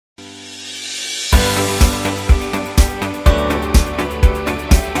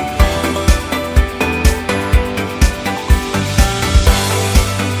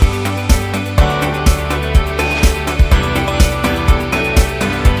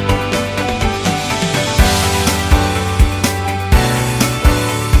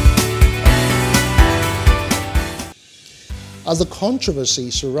as the controversy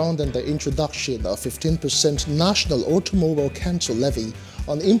surrounding the introduction of 15% national automobile cancel levy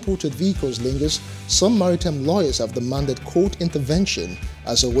on imported vehicles lingers, some maritime lawyers have demanded court intervention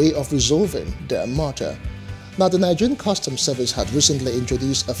as a way of resolving their matter. Now, the Nigerian Customs Service had recently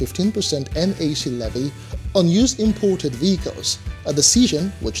introduced a 15% N.A.C. levy on used imported vehicles, a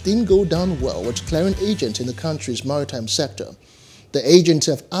decision which didn't go down well with clearing agents in the country's maritime sector. The agents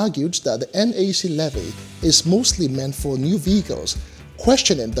have argued that the N.A.C. levy is mostly meant for new vehicles,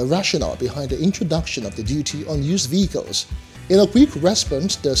 questioning the rationale behind the introduction of the duty on used vehicles. In a quick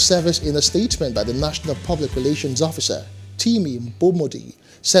response, the service, in a statement by the National Public Relations Officer, Timi Bomodi,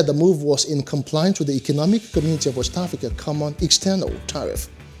 said the move was in compliance with the Economic Community of West Africa Common External Tariff.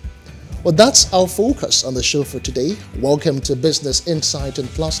 Well, that's our focus on the show for today. Welcome to Business Insight and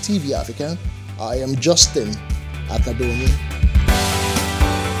Plus TV Africa. I am Justin Akadoni.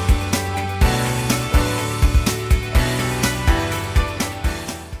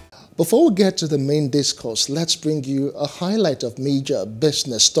 Before we get to the main discourse, let's bring you a highlight of major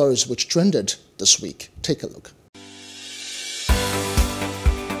business stories which trended this week. Take a look.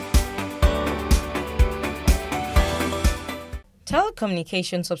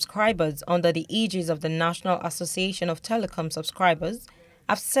 Telecommunication subscribers under the aegis of the National Association of Telecom Subscribers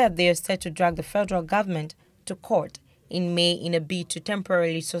have said they are set to drag the federal government to court in May in a bid to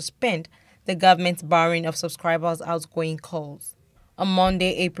temporarily suspend the government's barring of subscribers' outgoing calls. On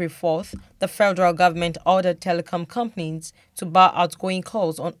Monday, April 4th, the federal government ordered telecom companies to bar outgoing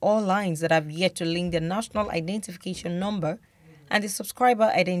calls on all lines that have yet to link their national identification number and the subscriber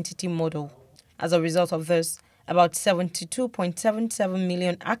identity model. As a result of this, about 72.77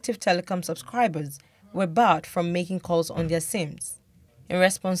 million active telecom subscribers were barred from making calls on their SIMs. In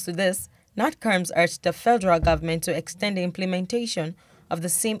response to this, NATCARMS urged the federal government to extend the implementation of the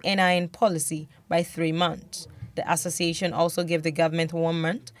SIM NIN policy by 3 months. The association also gave the government 1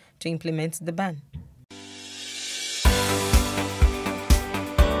 month to implement the ban.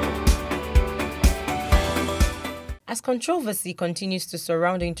 As controversy continues to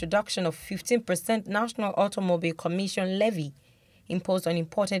surround the introduction of 15% National Automobile Commission levy imposed on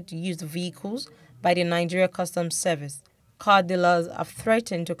imported used vehicles by the Nigeria Customs Service, car dealers have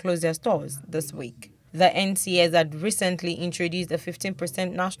threatened to close their stores this week. The NCS had recently introduced a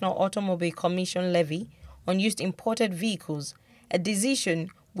 15% National Automobile Commission levy on used imported vehicles, a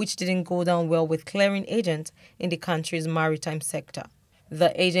decision which didn't go down well with clearing agents in the country's maritime sector.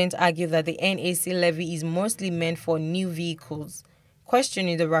 The agent argued that the N.A.C. levy is mostly meant for new vehicles,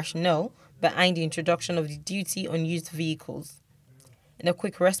 questioning the rationale behind the introduction of the duty on used vehicles. In a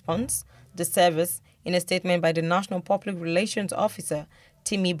quick response, the service, in a statement by the National Public Relations Officer,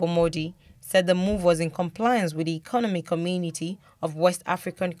 Timi Bomodi, said the move was in compliance with the Economic Community of West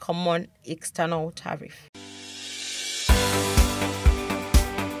African Common External Tariff.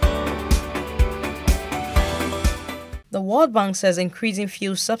 The World Bank says increasing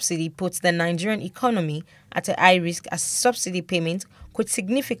fuel subsidy puts the Nigerian economy at a high risk as subsidy payments could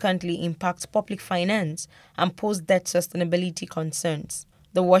significantly impact public finance and pose debt sustainability concerns.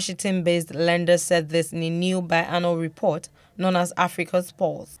 The Washington-based lender said this in a new biannual report known as Africa's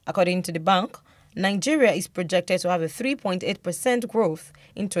Pulse. According to the bank, Nigeria is projected to have a 3.8% growth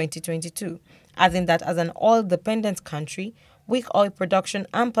in 2022, adding that as an oil-dependent country, weak oil production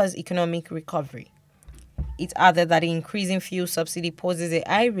hampers economic recovery. It added that the increasing fuel subsidy poses a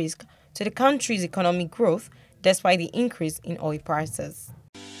high risk to the country's economic growth despite the increase in oil prices.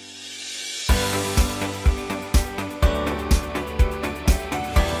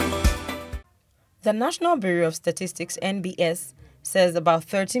 The National Bureau of Statistics (NBS) says about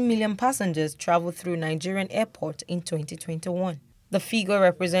 13 million passengers traveled through Nigerian airports in 2021. The figure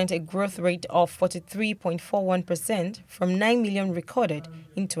represents a growth rate of 43.41% from 9 million recorded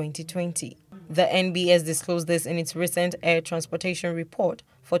in 2020. The NBS disclosed this in its recent Air Transportation Report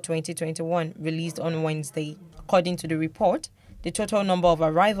for 2021, released on Wednesday. According to the report, the total number of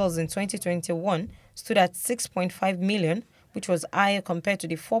arrivals in 2021 stood at 6.5 million, which was higher compared to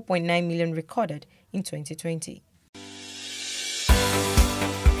the 4.9 million recorded in 2020.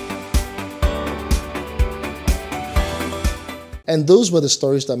 And those were the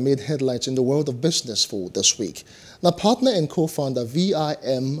stories that made headlines in the world of business for this week. Now, partner and co-founder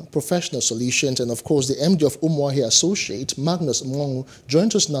VIM Professional Solutions and, of course, the MD of Umuahi Associate, Magnus Mwangu,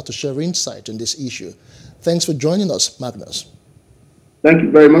 joined us now to share insight on this issue. Thanks for joining us, Magnus. Thank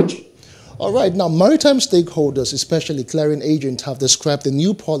you very much. All right. Now, maritime stakeholders, especially clearing agents, have described the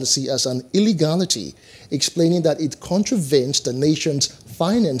new policy as an illegality, explaining that it contravenes the nation's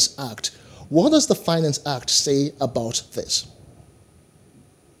Finance Act. What does the Finance Act say about this?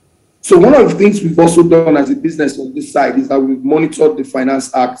 So one of the things we've also done as a business on this side is that we've monitored the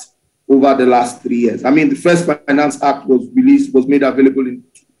Finance Act over the last 3 years. I mean, the first Finance Act was made available in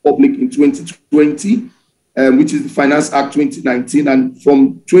public in 2020, which is the Finance Act 2019. And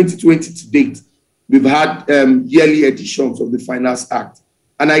from 2020 to date, we've had yearly editions of the Finance Act.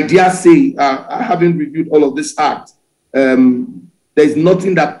 And I dare say, having reviewed all of this act, there's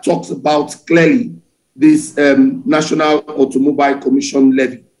nothing that talks about clearly this National Automobile Commission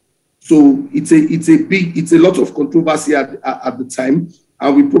levy. So it's a lot of controversy at the time,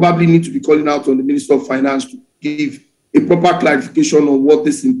 and we probably need to be calling out on the Minister of Finance to give a proper clarification on what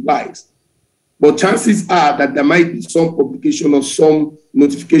this implies. But chances are that there might be some publication or some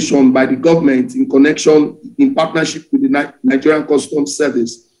notification by the government in partnership with the Nigerian Customs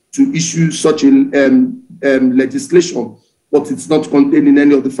Service to issue such a legislation, but it's not contained in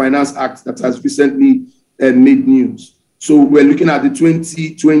any of the Finance Acts that has recently made news. So we're looking at the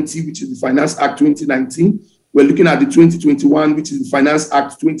 2020, which is the Finance Act 2019. We're looking at the 2021, which is the Finance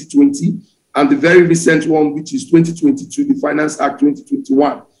Act 2020, and the very recent one, which is 2022, the Finance Act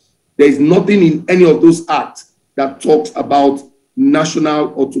 2021. There is nothing in any of those acts that talks about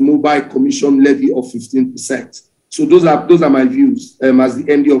National Automobile Commission levy of 15%. So those are my views as the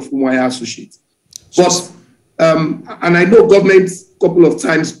MD of Umuahia Associates. But and I know governments a couple of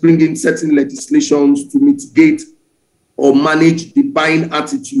times bring in certain legislations to mitigate or manage the buying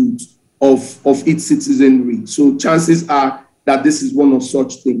attitude of its citizenry. So chances are that this is one of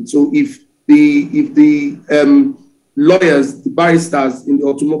such things. So if the lawyers, the barristers in the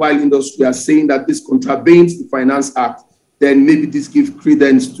automobile industry are saying that this contravenes the Finance Act, then maybe this gives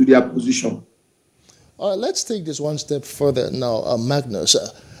credence to their position. Let's take this one step further now, Magnus.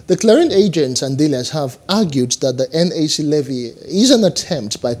 The clearing agents and dealers have argued that the N.A.C. levy is an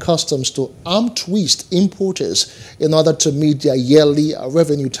attempt by customs to arm twist importers in order to meet their yearly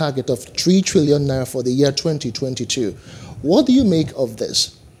revenue target of 3 trillion naira for the year 2022. What do you make of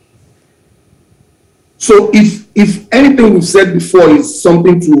this? So if anything we've said before is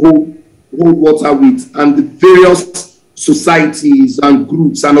something to hold water with, and the various societies and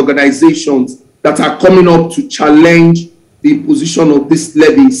groups and organizations that are coming up to challenge the imposition of this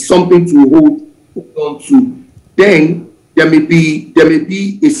levy, something to hold on to, then there may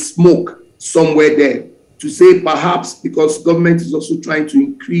be a smoke somewhere there to say perhaps because government is also trying to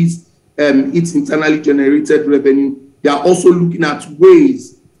increase its internally generated revenue, they are also looking at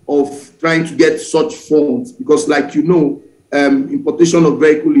ways of trying to get such funds, because like you know, importation of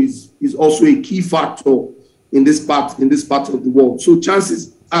vehicle is also a key factor in this part of the world. So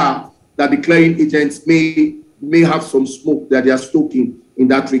chances are that the clearing agents may have some smoke that they are stoking in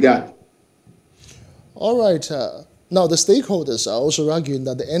that regard. All right. Now, the stakeholders are also arguing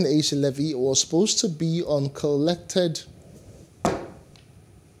that the N.A.C. levy was supposed to be on collected.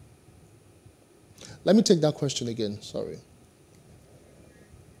 Let me take that question again. Sorry.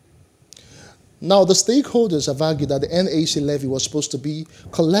 Now, the stakeholders have argued that the N.A.C. levy was supposed to be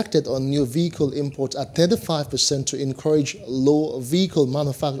collected on new vehicle imports at 35% to encourage local vehicle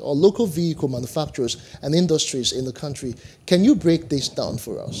manufacturers and industries in the country. Can you break this down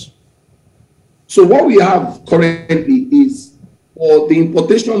for us? So what we have currently is for the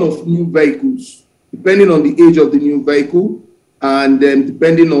importation of new vehicles, depending on the age of the new vehicle and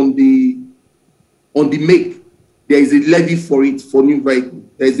depending on the make, there is a levy for it for new vehicle.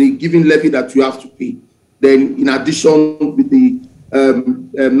 There's a given levy that you have to pay. Then, in addition, with the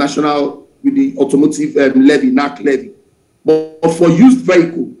automotive levy, N.A.C. levy. But for used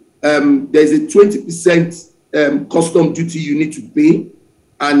vehicle, there's a 20% custom duty you need to pay,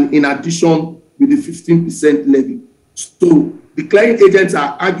 and in addition, with the 15% levy. So the clearing agents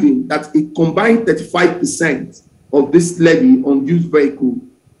are arguing that a combined 35% of this levy on used vehicle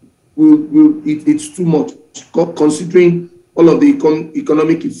it's too much, considering all of the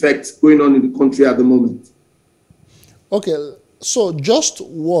economic effects going on in the country at the moment. Okay, so just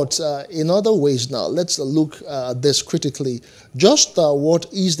what, in other ways now, let's look at this critically. Just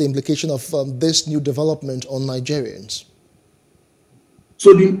what is the implication of this new development on Nigerians?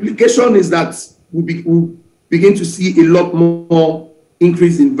 So the implication is that we'll begin to see a lot more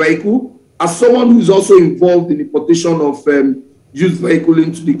increase in vehicle. As someone who's also involved in the importation of used vehicle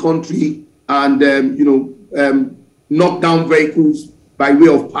into the country and, knock down vehicles by way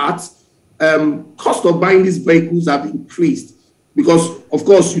of parts, cost of buying these vehicles have increased because, of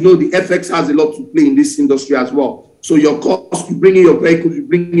course, the FX has a lot to play in this industry as well. So your cost, you bring in your vehicles, you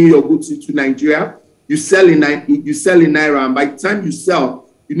bring in your goods into Nigeria, you sell in Naira, and by the time you sell,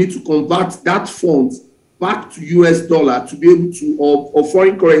 you need to convert that funds back to US dollar to be able to, or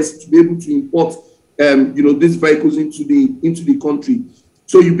foreign currency to be able to import, these vehicles into the country.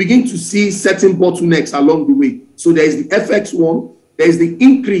 So you begin to see certain bottlenecks along the way. So there is the FX one, there is the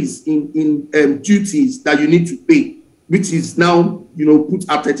increase in duties that you need to pay, which is now, put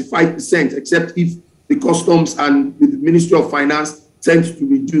at 35%, except if the customs and the Ministry of Finance tends to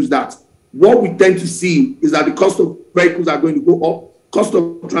reduce that. What we tend to see is that the cost of vehicles are going to go up, cost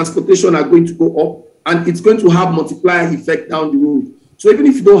of transportation are going to go up, and it's going to have multiplier effect down the road. So even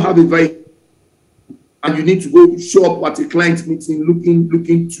if you don't have a vehicle and you need to go show up at a client meeting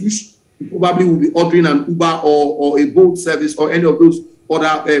looking touche, you probably will be ordering an Uber or a boat service or any of those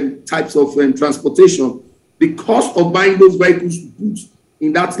other types of transportation. The cost of buying those vehicles to put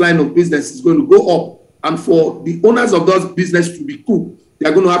in that line of business is going to go up. And for the owners of those business to be cool, they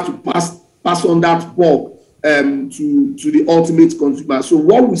are going to have to pass on that bulk to the ultimate consumer. So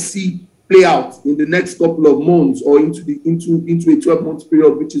what we see play out in the next couple of months or into a 12-month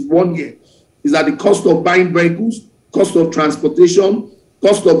period, which is 1 year, is that the cost of buying vehicles, cost of transportation,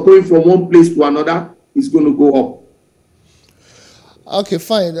 cost of going from one place to another is going to go up. Okay,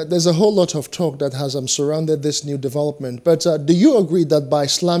 fine. There's a whole lot of talk that has surrounded this new development. But do you agree that by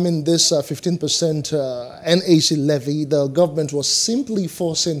slamming this 15% N.A.C. levy, the government was simply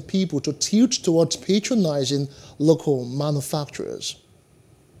forcing people to tilt towards patronizing local manufacturers?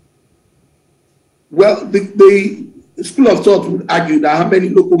 Well, the school of thought would argue that how many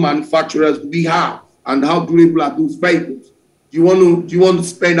local manufacturers we have and how durable are those vehicles? Do you want to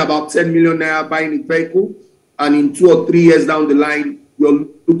spend about 10 million naira buying a vehicle, and in 2 or 3 years down the line, you're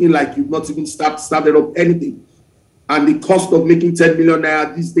looking like you've not even started up anything? And the cost of making 10 million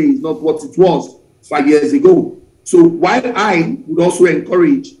naira these days is not what it was 5 years ago. So while I would also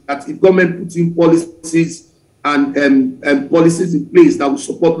encourage that if government puts in policies and policies in place that will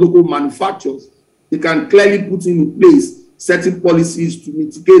support local manufacturers, they can clearly put in place certain policies to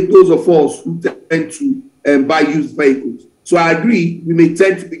mitigate those of us who tend to buy used vehicles. So I agree, we may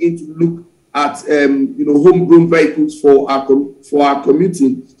tend to begin to look at homegrown vehicles for our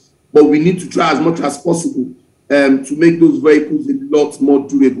commuting, but we need to try as much as possible to make those vehicles a lot more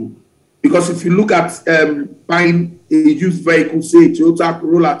durable. Because if you look at buying a used vehicle, say a Toyota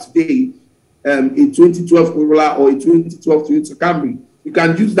Corolla today, a 2012 Corolla or a 2012 Toyota Camry, you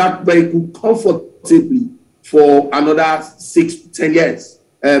can use that vehicle comfortably for another 6 to 10 years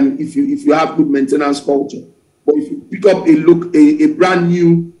if you have good maintenance culture. But if you pick up a brand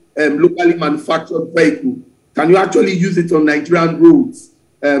new locally manufactured vehicle, can you actually use it on Nigerian roads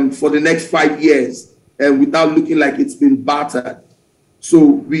for the next 5 years without looking like it's been battered? So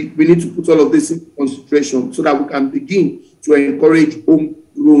we need to put all of this in consideration so that we can begin to encourage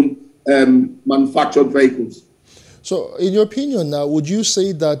homegrown manufactured vehicles. So in your opinion now, would you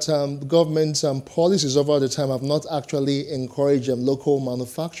say that government policies over the time have not actually encouraged local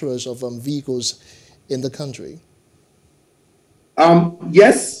manufacturers of vehicles in the country?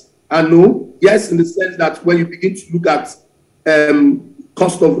 Yes and no. Yes, in the sense that when you begin to look at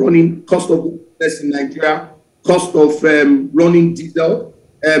cost of business in Nigeria, cost of running diesel,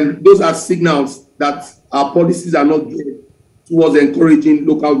 those are signals that our policies are not geared towards encouraging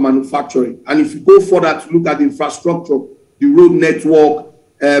local manufacturing. And if you go further to look at the infrastructure, the road network,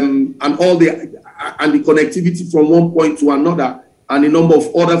 and the connectivity from one point to another, and a number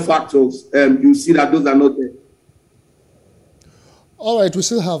of other factors, you see that those are not there. All right, we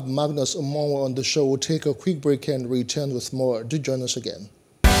still have Magnus Umonwe on the show. We'll take a quick break and return with more. Do join us again.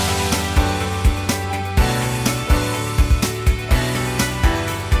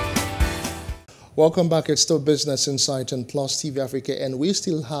 Welcome back. It's still Business Insight and Plus TV Africa, and we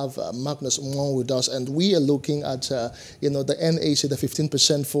still have Magnus Umonwe with us, and we are looking at the N.A.C, the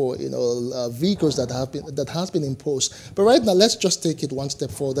 15% for vehicles that has been imposed. But right now, let's just take it one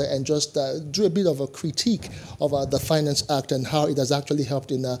step further and just do a bit of a critique of the Finance Act and how it has actually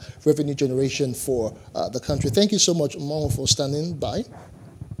helped in revenue generation for the country. Thank you so much, Umonwe, for standing by.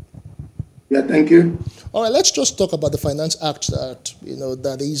 Yeah, thank you. All right, let's just talk about the Finance Act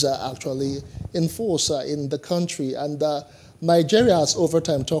that is actually in force in the country. And Nigeria has over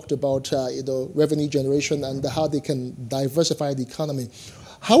time talked about revenue generation and how they can diversify the economy.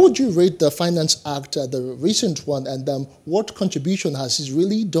 How would you rate the Finance Act, the recent one, and what contribution has it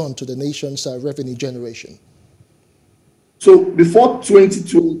really done to the nation's revenue generation? So before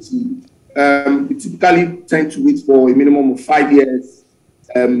 2020, we typically tend to wait for a minimum of 5 years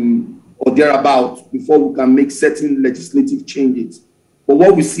or thereabout before we can make certain legislative changes. But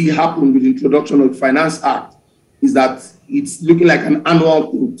what we see happen with the introduction of the Finance Act is that it's looking like an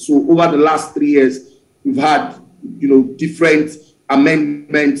annual thing. So over the last 3 years, we've had different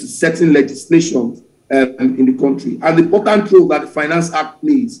amendments to certain legislation in the country. And the important role that the Finance Act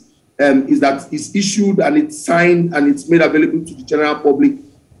plays is that it's issued and it's signed and it's made available to the general public,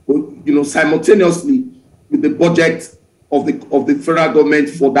 simultaneously with the budget of the federal government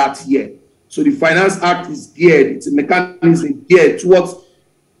for that year. So the Finance Act is geared, it's a mechanism geared towards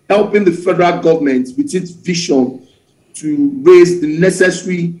helping the federal government with its vision to raise the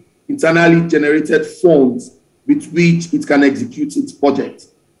necessary internally generated funds with which it can execute its budget.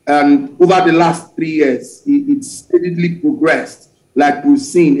 And over the last 3 years, it's steadily progressed. Like we've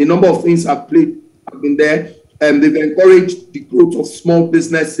seen, a number of things have been there. They've encouraged the growth of small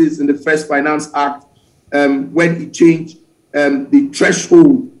businesses in the First Finance Act when it changed the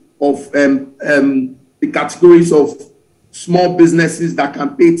threshold of the categories of small businesses that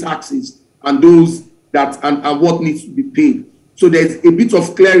can pay taxes and those that and what needs to be paid. So there's a bit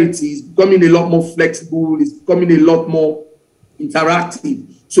of clarity. It's becoming a lot more flexible. It's becoming a lot more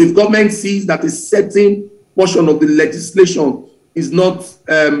interactive. So if government sees that a certain portion of the legislation is not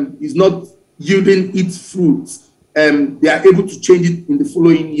yielding its fruits, they are able to change it in the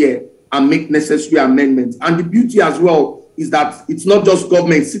following year and make necessary amendments. And the beauty as well is that it's not just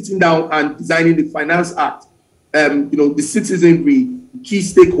government sitting down and designing the Finance Act. The citizenry, key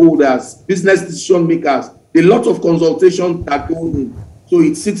stakeholders, business decision makers, a lot of consultation that go in. So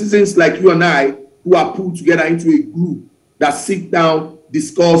it's citizens like you and I who are pulled together into a group that sit down,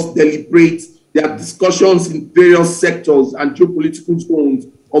 discuss, deliberate. There are discussions in various sectors and geopolitical zones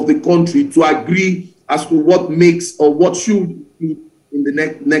of the country to agree as to what makes or what should be in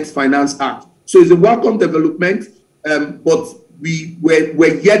the next Finance Act. So it's a welcome development, but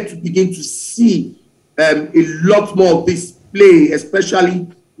we're yet to begin to see a lot more of this play, especially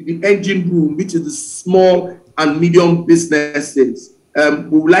in the engine room, which is the small and medium businesses.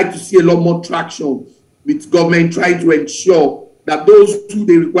 We would like to see a lot more traction with government trying to ensure that those who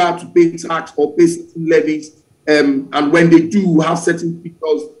they require to pay tax or pay certain levies, and when they do, have certain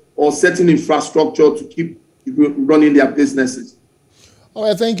figures or certain infrastructure to keep running their businesses. All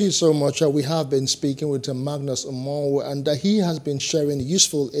right, thank you so much. We have been speaking with Magnus Omonwo, and he has been sharing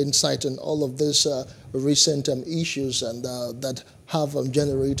useful insight on all of these recent issues and that have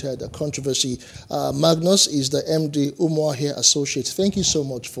generated a controversy. Magnus is the MD, Umuahia Associates. Thank you so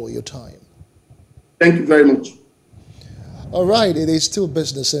much for your time. Thank you very much. All right, it is still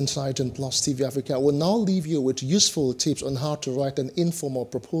Business Insight in Plus TV Africa. We'll now leave you with useful tips on how to write an informal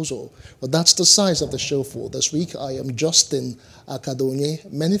proposal. But that's the size of the show for this week. I am Justin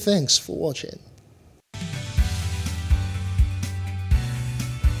Akadonye. Many thanks for watching.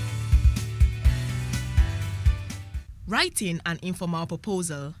 Writing an informal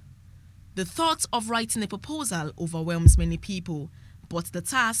proposal. The thought of writing a proposal overwhelms many people, but the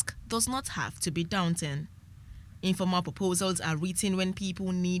task does not have to be daunting. Informal proposals are written when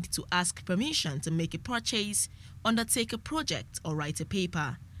people need to ask permission to make a purchase, undertake a project, or write a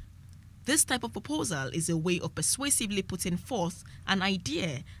paper. This type of proposal is a way of persuasively putting forth an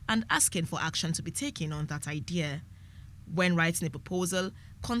idea and asking for action to be taken on that idea. When writing a proposal,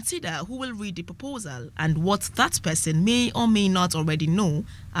 consider who will read the proposal and what that person may or may not already know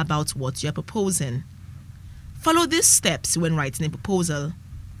about what you're proposing. Follow these steps when writing a proposal.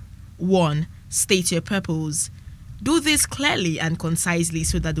 1. State your purpose. Do this clearly and concisely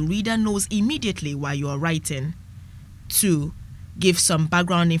so that the reader knows immediately why you are writing. 2. Give some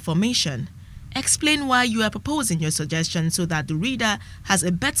background information. Explain why you are proposing your suggestion so that the reader has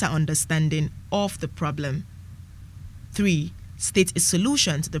a better understanding of the problem. 3. State a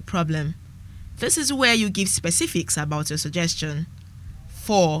solution to the problem. This is where you give specifics about your suggestion.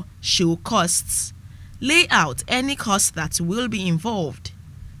 4. Show costs. Lay out any costs that will be involved.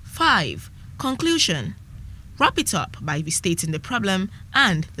 5. Conclusion. Wrap it up by restating the problem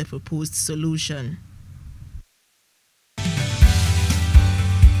and the proposed solution.